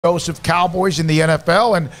Joseph Cowboys in the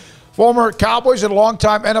NFL, and former Cowboys and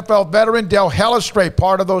longtime NFL veteran Dale Hellestrae,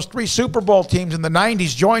 part of those 3 Super Bowl teams in the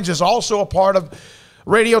 90s, joins us, also a part of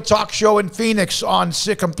radio talk show in Phoenix on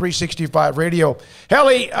SicEm365 Radio.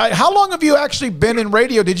 Helly, how long have you actually been in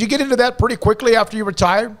radio? Did you get into that pretty quickly after you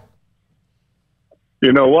retired?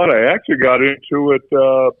 You know what? I actually got into it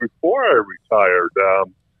before I retired.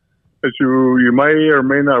 As you may or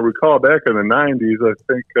may not recall, back in the 90s, I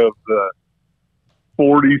think of the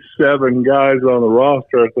 47 guys on the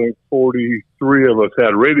roster, I think 43 of us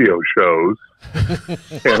had radio shows.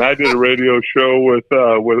 And I did a radio show with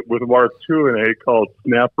Mark Tuinay called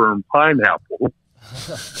Snapper and Pineapple.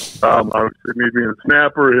 Obviously, me being a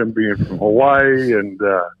snapper, him being from Hawaii, and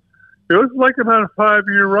it was like about a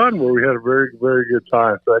 5-year run where we had a very, very good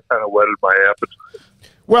time. So that kind of whetted my appetite.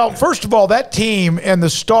 Well, first of all, that team and the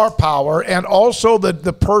star power, and also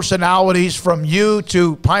the personalities from you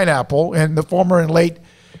to Pineapple and the former and late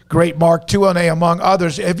great Mark Tuinay, among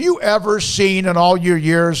others. Have you ever seen in all your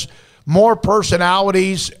years more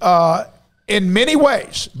personalities in many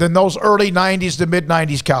ways than those early 90s to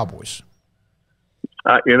mid-90s Cowboys?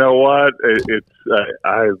 You know what?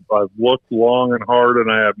 I've looked long and hard, and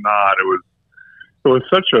I have not. It was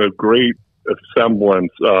such a great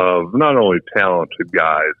semblance of not only talented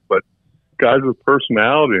guys, but guys with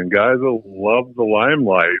personality and guys that love the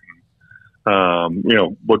limelight. You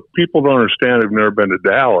know, what people don't understand who've never been to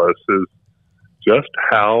Dallas is just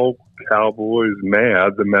how Cowboys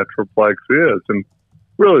mad the Metroplex is, and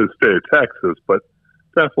really the state of Texas, but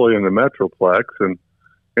definitely in the Metroplex. And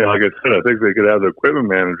you know, like I said, I think they could have the equipment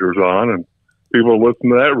managers on, and people listen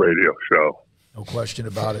to that radio show. No question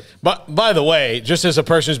about it. But by the way, just as a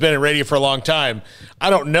person who's been in radio for a long time, I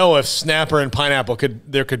don't know if Snapper and Pineapple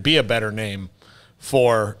there could be a better name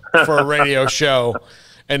for a radio show.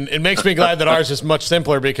 And it makes me glad that ours is much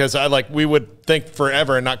simpler, because we would think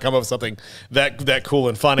forever and not come up with something that cool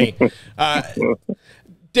and funny.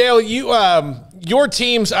 Dale, your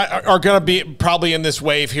teams are going to be probably in this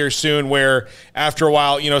wave here soon, where after a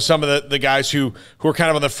while, you know, some of the guys who are kind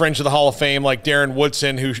of on the fringe of the Hall of Fame, like Darren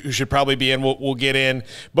Woodson, who should probably be in, will get in.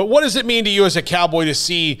 But what does it mean to you as a Cowboy to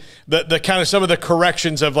see the kind of some of the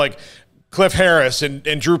corrections of like Cliff Harris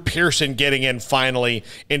and Drew Pearson getting in finally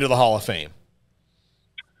into the Hall of Fame?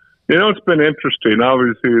 You know, it's been interesting.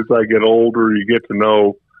 Obviously, as I get older, you get to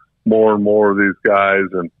know more and more of these guys,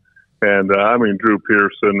 and I mean, Drew Pearson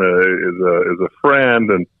is a friend,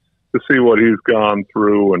 and to see what he's gone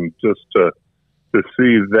through, and just to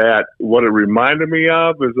see that, what it reminded me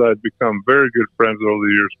of is I've become very good friends over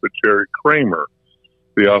the years with Jerry Kramer,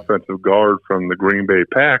 the offensive guard from the Green Bay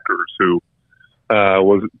Packers, who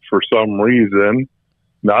was for some reason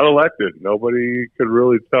not elected. Nobody could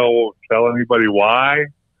really tell anybody why.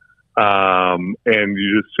 And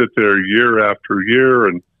you just sit there year after year,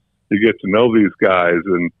 and you get to know these guys,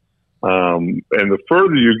 and the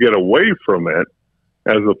further you get away from it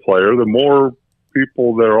as a player, the more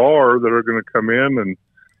people there are that are going to come in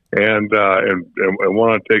and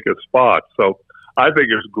want to take a spot. So I think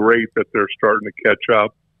it's great that they're starting to catch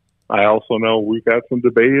up. I also know we've had some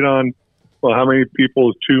debate on, well, how many people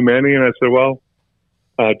is too many? And I said, well,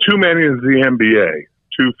 too many is the NBA.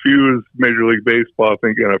 Too few is Major League Baseball. I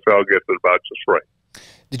think NFL gets it about just right.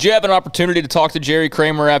 Did you have an opportunity to talk to Jerry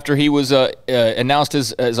Kramer after he was announced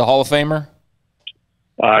as a Hall of Famer?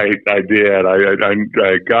 I did.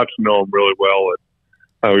 I got to know him really well.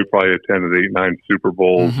 We probably attended 8-9 Super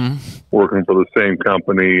Bowls, working for the same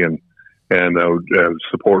company, and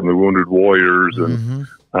supporting the Wounded Warriors, and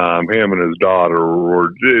him and his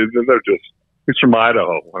daughter he's from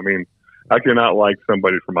Idaho. I mean, I cannot like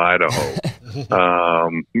somebody from Idaho. You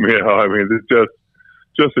know, I mean, it's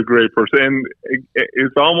just a great person. And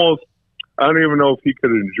it's almost, I don't even know if he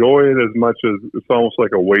could enjoy it as much as it's almost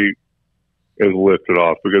like a weight is lifted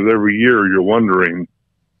off, because every year you're wondering,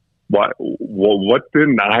 what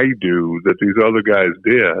didn't I do that these other guys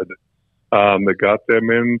did that got them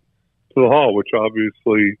in to the Hall, which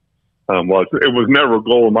obviously it was never a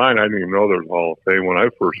goal of mine. I didn't even know there was a Hall of Fame when I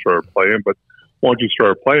first started playing, but once you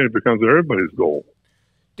start playing, it becomes everybody's goal.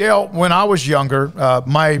 Dale, when I was younger,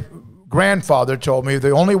 my grandfather told me the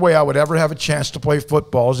only way I would ever have a chance to play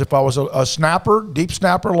football is if I was a snapper, deep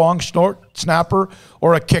snapper, long snapper,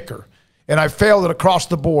 or a kicker. And I failed it across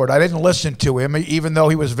the board. I didn't listen to him, even though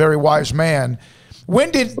he was a very wise man.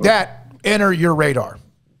 When did that enter your radar?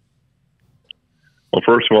 Well,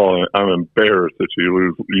 first of all, I'm embarrassed that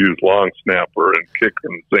you use long snapper and kicker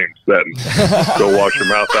in the same sentence. Go wash your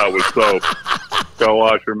mouth out with soap. Go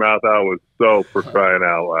wash your mouth out with soap, for crying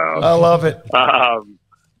out loud. I love it.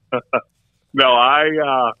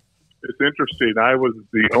 No, it's interesting. I was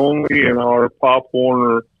the only in our Pop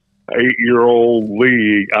Warner 8-year-old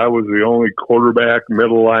league, I was the only quarterback,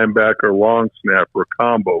 middle linebacker, long snapper,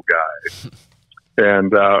 combo guy.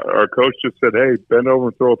 And our coach just said, hey, bend over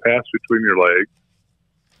and throw a pass between your legs.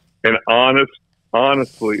 And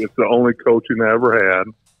honestly, it's the only coaching I ever had.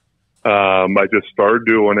 I just started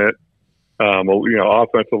doing it.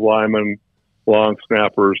 Offensive linemen, long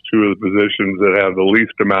snappers, two of the positions that have the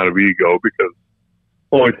least amount of ego, because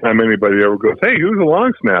the only time anybody ever goes, hey, who's a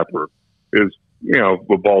long snapper, is,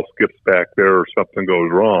 the ball skips back there or something goes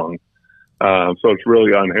wrong. So it's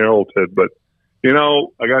really unheralded. But, I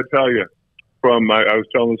got to tell you, I was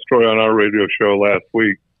telling the story on our radio show last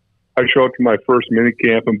week. I showed up to my first mini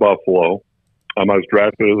camp in Buffalo. I was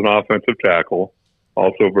drafted as an offensive tackle,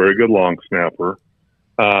 also a very good long snapper.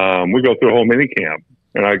 We go through a whole mini camp,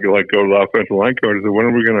 and I go to the offensive line coach and say, when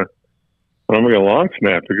are we going to long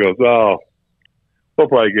snap? He goes, oh, we'll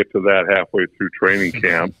probably get to that halfway through training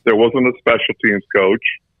camp. There wasn't a special teams coach.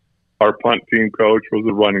 Our punt team coach was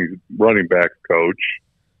a running backs coach.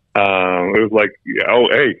 It was like, oh,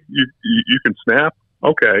 hey, you can snap?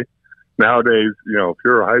 Okay. Nowadays, if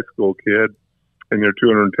you're a high school kid and you're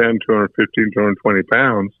 210, 215, 220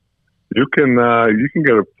 pounds, you can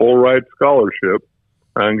get a full ride scholarship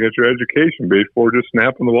and get your education before just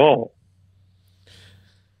snapping the ball.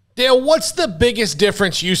 Dale, what's the biggest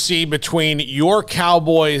difference you see between your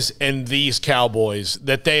Cowboys and these Cowboys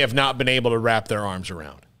that they have not been able to wrap their arms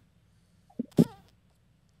around?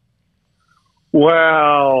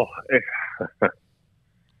 Well,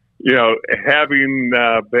 having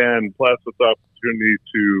been blessed with the opportunity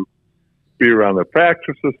to be around the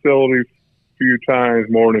practice facility a few times,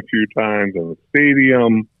 more than a few times in the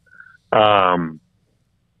stadium,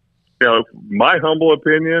 my humble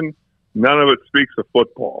opinion, none of it speaks of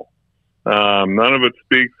football. None of it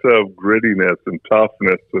speaks of grittiness and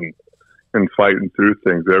toughness and fighting through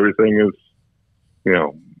things. Everything is,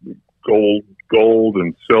 gold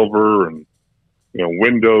and silver and,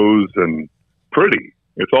 windows and pretty.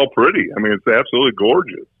 It's all pretty. I mean, it's absolutely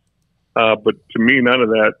gorgeous. But to me, none of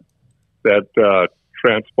that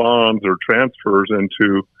transponds or transfers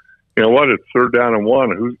into, it's 3rd down and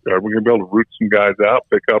 1. Are we going to be able to root some guys out,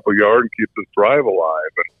 pick up a yard, and keep this drive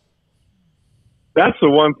alive? And that's the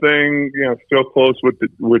one thing, still close with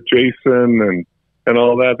Jason and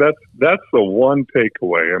all that. That's the one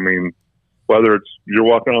takeaway. I mean, whether it's you're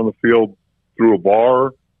walking on the field through a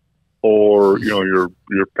bar or, your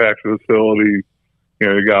practice facility,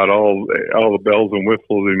 you got all the bells and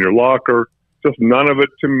whistles in your locker. Just none of it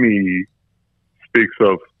to me speaks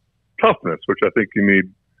of toughness, which I think you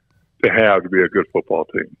need to have to be a good football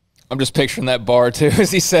team. I'm just picturing that bar, too,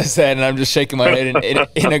 as he says that, and I'm just shaking my head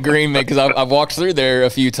in agreement because I've walked through there a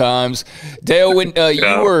few times. Dale, when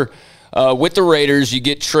you were with the Raiders, you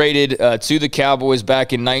get traded to the Cowboys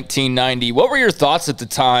back in 1990. What were your thoughts at the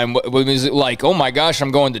time? Was it like, oh, my gosh,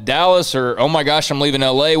 I'm going to Dallas, or oh, my gosh, I'm leaving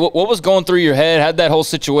L.A.? What was going through your head? How'd that whole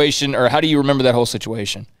situation, or how do you remember that whole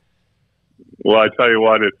situation? Well, I tell you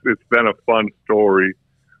what, it's been a fun story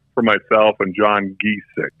for myself and John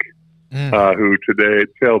Giesick. Who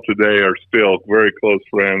till today are still very close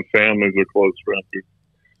friends. Families are close friends who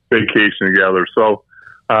vacation together. So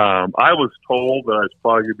I was told that I was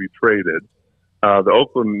probably going to be traded. The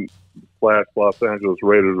Oakland/Los Angeles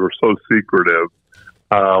Raiders were so secretive.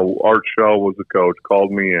 Art Shell was the coach,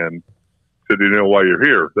 called me in, said, "Do you know why you're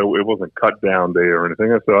here?" It wasn't cut down day or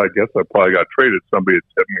anything. I said, "I guess I probably got traded. Somebody had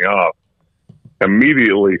tipped me off."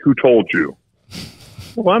 Immediately, "Who told you?"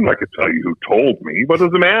 Well, I'm not going to tell you who told me. What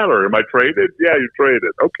does it matter? Am I traded? Yeah, you're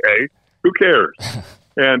traded. Okay. Who cares?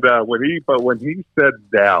 And when he said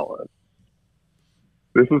Dallas,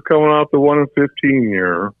 this is coming off the 1-15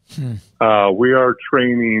 year. We are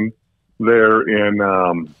training there in,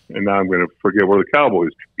 and now I'm going to forget where the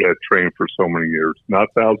Cowboys trained for so many years. Not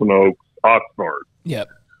Thousand Oaks, Oxnard. Yep.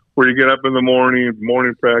 Where you get up in the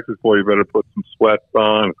morning practice, boy, you better put some sweats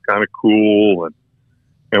on. It's kind of cool.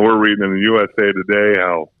 And we're reading in the USA Today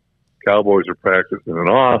how Cowboys are practicing in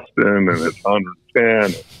Austin, and it's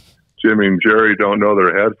 110. Jimmy and Jerry don't know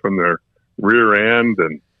their head from their rear end.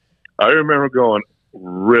 And I remember going,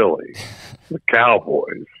 really? The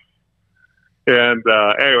Cowboys? And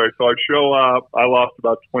anyway, so I show up. I lost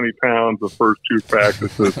about 20 pounds the first 2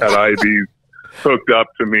 practices, had IVs hooked up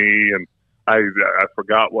to me, and I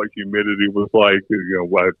forgot what humidity was like.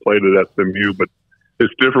 I played at SMU, but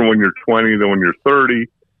it's different when you're 20 than when you're 30.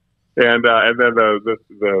 And then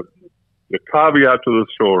the caveat to the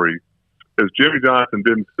story is Jimmy Johnson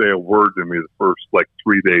didn't say a word to me the first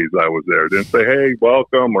 3 days I was there. Didn't say, "Hey,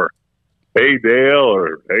 welcome," or "Hey, Dale,"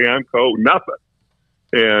 or "Hey, I'm Coach." Nothing.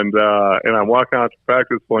 And I'm walking out to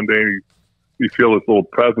practice one day, and you feel this little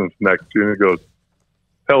presence next to you, and he goes,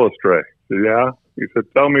 Hellestrae. I said, yeah. He said,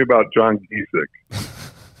 tell me about John Giesick.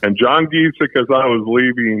 And John Giesick, as I was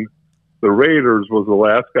leaving the Raiders, was the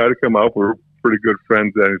last guy to come up. We were pretty good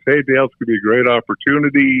friends then. He said, hey, Dale, it's going to be a great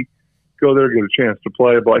opportunity. Go there, get a chance to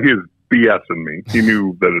play. But he was BSing me. He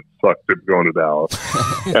knew that it sucked him going to Dallas.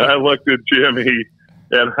 And I looked at Jimmy,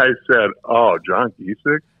 and I said, oh, John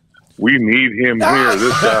Giesick? We need him here.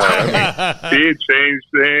 This guy, I mean, he changed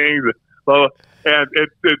things. Well, and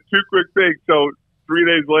it's two quick things. So 3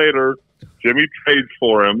 days later, Jimmy trades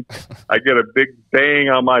for him. I get a big bang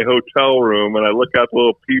on my hotel room, and I look out the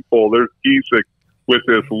little peephole. There's Giesick with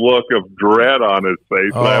this look of dread on his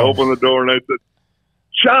face. And I open the door, and I said,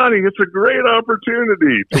 Johnny, it's a great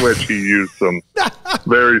opportunity, to which he used some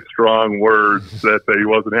very strong words that he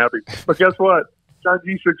wasn't happy. But guess what? John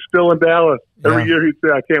Giesick's still in Dallas. Every year he'd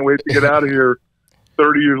say, I can't wait to get out of here.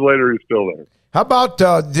 30 years later, he's still there. How about,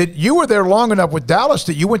 you were there long enough with Dallas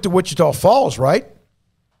that you went to Wichita Falls, right?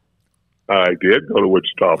 I did go to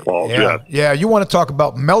Wichita Falls, yes. Yeah, you want to talk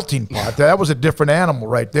about melting pot. That was a different animal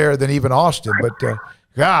right there than even Austin. But,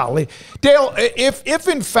 golly. Dale, if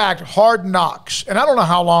in fact Hard Knocks, and I don't know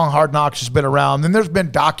how long Hard Knocks has been around, and there's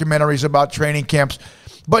been documentaries about training camps,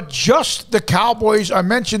 but just the Cowboys, I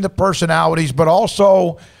mentioned the personalities, but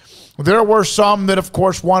also there were some that, of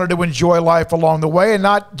course, wanted to enjoy life along the way, and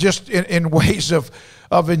not just in ways of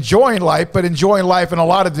enjoying life, but enjoying life in a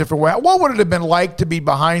lot of different ways. What would it have been like to be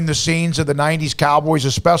behind the scenes of the 90s Cowboys,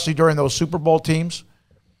 especially during those Super Bowl teams?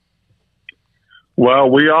 Well,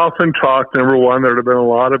 we often talk, number one, there would have been a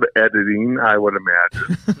lot of editing, I would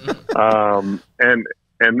imagine.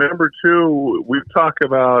 And number two, we talk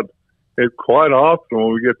about it quite often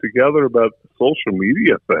when we get together about the social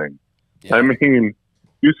media thing. Yeah. I mean,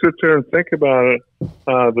 you sit there and think about it,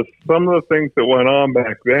 some of the things that went on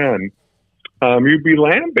back then, you'd be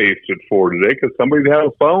lambasted for today because somebody had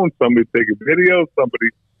a phone, somebody take a video,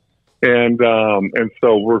 and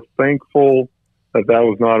so we're thankful that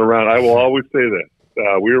was not around. I will always say this: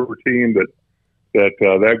 we were a team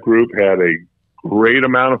that group had a great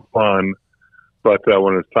amount of fun, but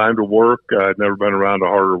when it's time to work, I'd never been around a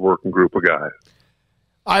harder working group of guys.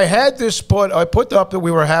 I had this I put up that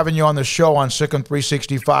we were having you on the show on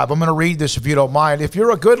SicEm365. I'm going to read this if you don't mind. If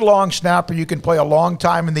you're a good long snapper, you can play a long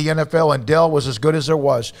time in the NFL, and Dell was as good as there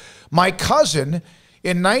was. My cousin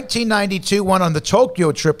in 1992 went on the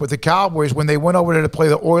Tokyo trip with the Cowboys when they went over there to play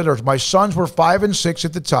the Oilers. My sons were 5 and 6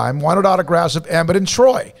 at the time, wanted autographs of Emmett and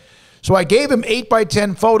Troy. So I gave him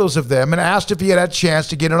 8x10 photos of them and asked if he had a chance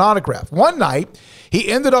to get an autograph. One night,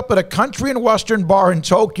 he ended up at a country and western bar in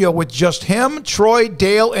Tokyo with just him, Troy,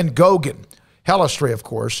 Dale, and Gogan, Hellestrae, of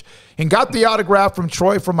course, and got the autograph from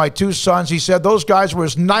Troy from my 2 sons. He said those guys were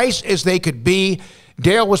as nice as they could be.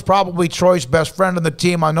 Dale was probably Troy's best friend on the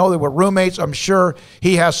team. I know they were roommates. I'm sure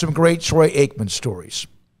he has some great Troy Aikman stories.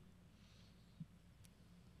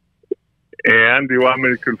 And do you want me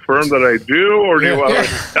to confirm that I do, or do you want me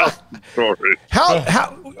to tell the story? How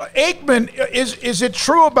Aikman, is it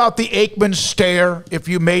true about the Aikman stare if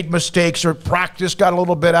you made mistakes or practice got a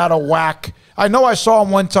little bit out of whack? I know I saw him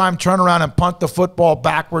one time turn around and punt the football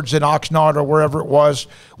backwards in Oxnard or wherever it was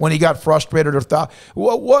when he got frustrated or thought.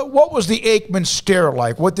 What was the Aikman stare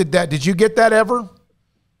like? Did you get that ever?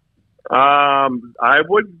 I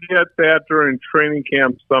would get that during training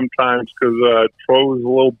camp sometimes because Troy was a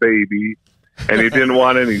little baby and he didn't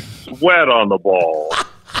want any sweat on the ball.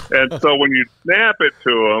 And so when you snap it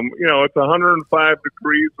to him, it's 105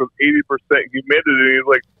 degrees with 80% humidity. And he's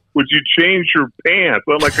like, would you change your pants?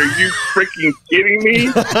 I'm like, are you freaking kidding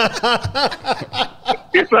me?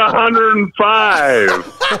 It's 105.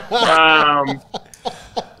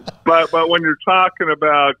 But when you're talking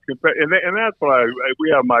about, and that's why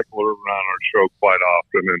we have Michael Irvin on our show quite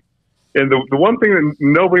often. And the one thing that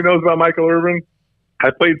nobody knows about Michael Irvin, I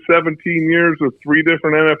played 17 years with 3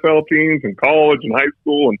 different NFL teams in college and high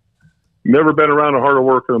school, and never been around a harder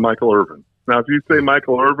worker than Michael Irvin. Now, if you say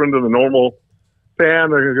Michael Irvin to the normal fan,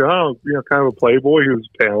 they're going to go, kind of a playboy. He was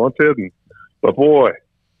talented, but boy,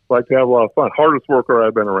 like to have a lot of fun. Hardest worker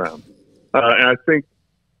I've been around. And I think,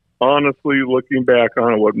 honestly, looking back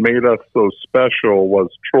on it, what made us so special was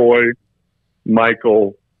Troy,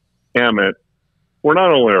 Michael, Emmett. Were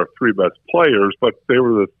not only our 3 best players, but they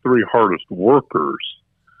were the 3 hardest workers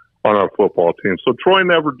on our football team. So Troy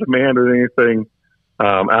never demanded anything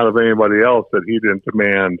out of anybody else that he didn't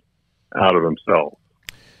demand out of himself.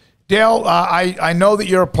 Dale, I know that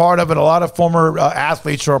you're a part of it. A lot of former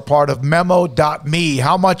athletes are a part of Memo.me.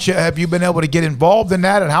 How much have you been able to get involved in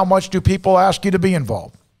that, and how much do people ask you to be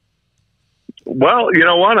involved? Well, you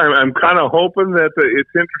know what? I'm kind of hoping that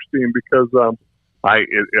it's interesting because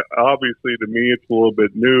obviously to me it's a little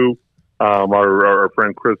bit new. Our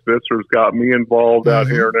friend Chris Visser's got me involved out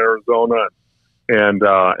here in Arizona,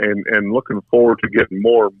 and looking forward to getting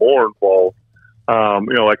more and more involved.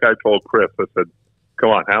 Like I told Chris, I said, "Come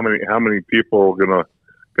on, how many people are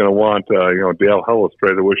gonna want Dale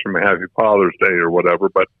Hellestrae to wish him a happy Father's Day or whatever?"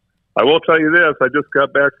 But I will tell you this: I just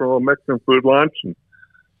got back from a Mexican food lunch, and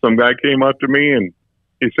some guy came up to me and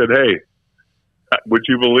he said, "Hey, would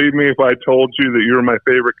you believe me if I told you that you're my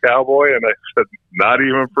favorite Cowboy?" And I said, "Not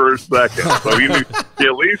even for a second." So he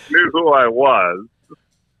at least knew who I was,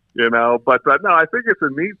 But no, I think it's a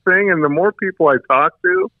neat thing, and the more people I talk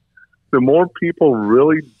to, the more people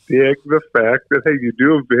really dig the fact that, hey, you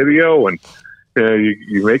do a video and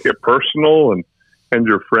you make it personal, and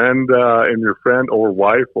your friend or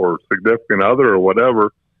wife or significant other or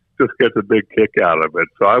whatever just gets a big kick out of it.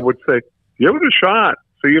 So I would say, give it a shot,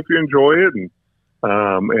 see if you enjoy it,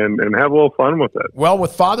 and have a little fun with it. Well,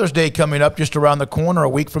 with Father's Day coming up just around the corner, a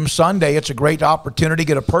week from Sunday, it's a great opportunity to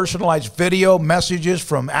get a personalized video, messages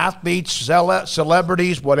from athletes,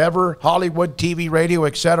 celebrities, whatever, Hollywood, TV, radio,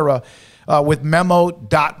 etc., with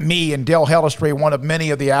memo.me. And Dale Hellestrae, one of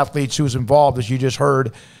many of the athletes who's involved, as you just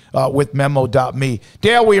heard, with memo.me.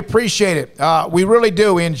 Dale, we appreciate it. We really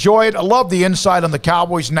do. We enjoy it. I love the insight on the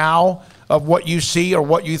Cowboys now of what you see or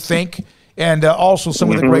what you think, and also some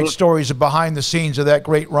of the great stories behind the scenes of that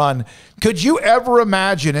great run. Could you ever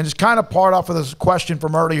imagine, and it's kind of part off of this question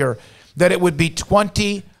from earlier, that it would be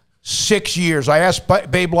 26 years? I asked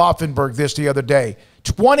Babe Laufenberg this the other day.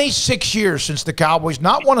 26 years since the Cowboys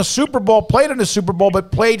not won a Super Bowl, played in a Super Bowl,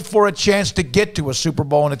 but played for a chance to get to a Super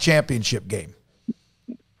Bowl and a championship game.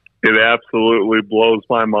 It absolutely blows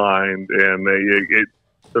my mind, and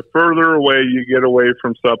the further away you get away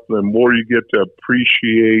from something, the more you get to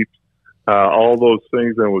appreciate all those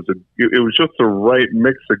things. And it was just the right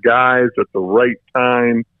mix of guys at the right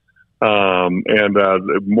time, and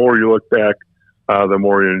the more you look back, the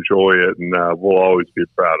more you enjoy it, and we'll always be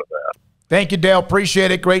proud of that. Thank you, Dale.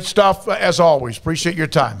 Appreciate it. Great stuff, as always. Appreciate your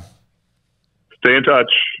time. Stay in touch.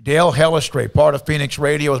 Dale Hellestrae, part of Phoenix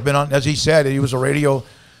Radio, has been on, as he said, he was a radio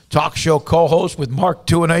talk show co-host with Mark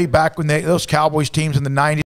Tuinei back when those Cowboys teams in the 90s.